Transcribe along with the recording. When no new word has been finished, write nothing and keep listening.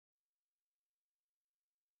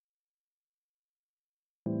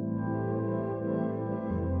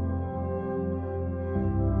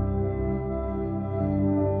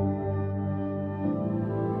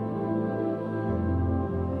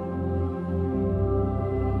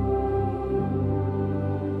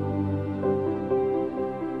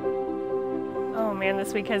man,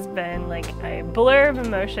 this week has been like a blur of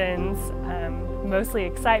emotions, mostly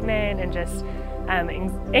excitement and just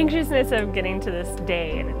anxiousness of getting to this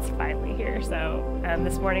day, and it's finally here. So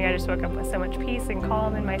this morning I just woke up with so much peace and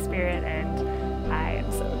calm in my spirit, and I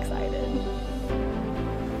am so excited.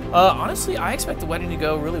 Honestly, I expect the wedding to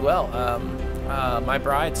go really well. My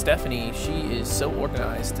bride, Stephanie, she is so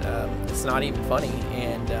organized. It's not even funny,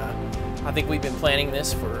 and I think we've been planning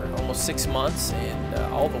this for almost 6 months, and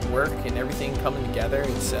all the work and everything coming together,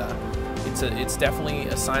 it's definitely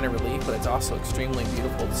a sign of relief, but it's also extremely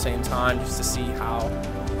beautiful at the same time, just to see how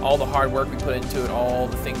all the hard work we put into it, all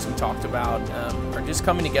the things we talked about, are just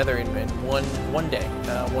coming together in one day,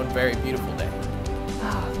 one very beautiful day.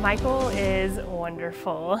 Oh, Michael is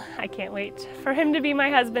wonderful. I can't wait for him to be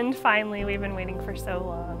my husband finally. We've been waiting for so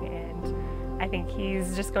long, and I think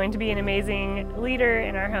he's just going to be an amazing leader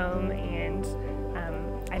in our home, and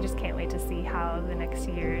I just can't wait to see how the next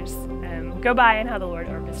years go by and how the Lord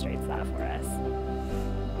orchestrates that for us.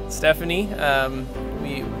 Stephanie,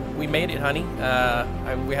 we made it, honey.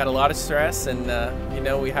 We had a lot of stress, and you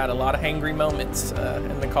know, we had a lot of hangry moments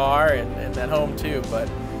in the car and at home too, but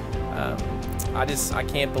I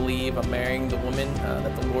can't believe I'm marrying the woman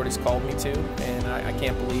that the Lord has called me to, and I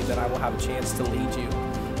can't believe that I will have a chance to lead you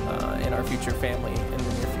in our future family in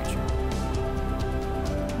the near future.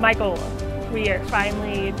 Michael, we are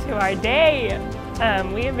finally to our day.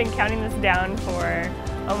 We have been counting this down for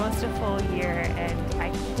almost a full year, and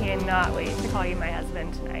I cannot wait to call you my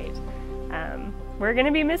husband tonight. We're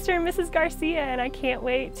gonna be Mr. and Mrs. Garcia, and I can't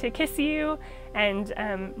wait to kiss you and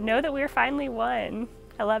know that we're finally one.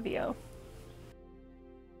 I love you.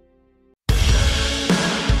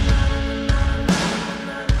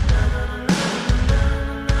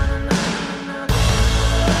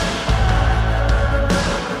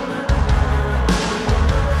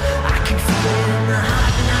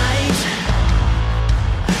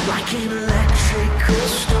 Like an electrical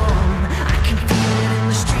storm, I can feel it in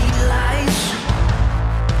the street lights,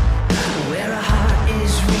 where a heart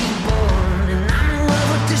is reborn. And I'm in love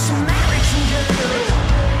with this American girl.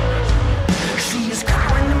 She is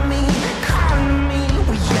calling to me,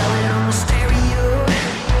 we yell it on the stereo.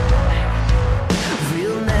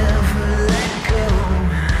 We'll never let go.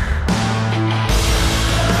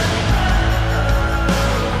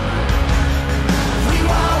 We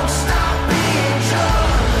won't stop being young.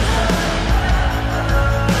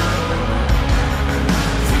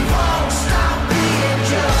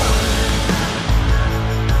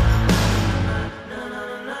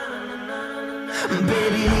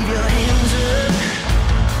 Baby, leave your hands up,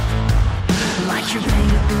 like you're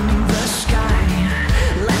painting the sky.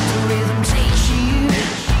 Let the rhythm take you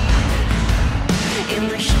in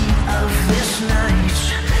the heat of this night.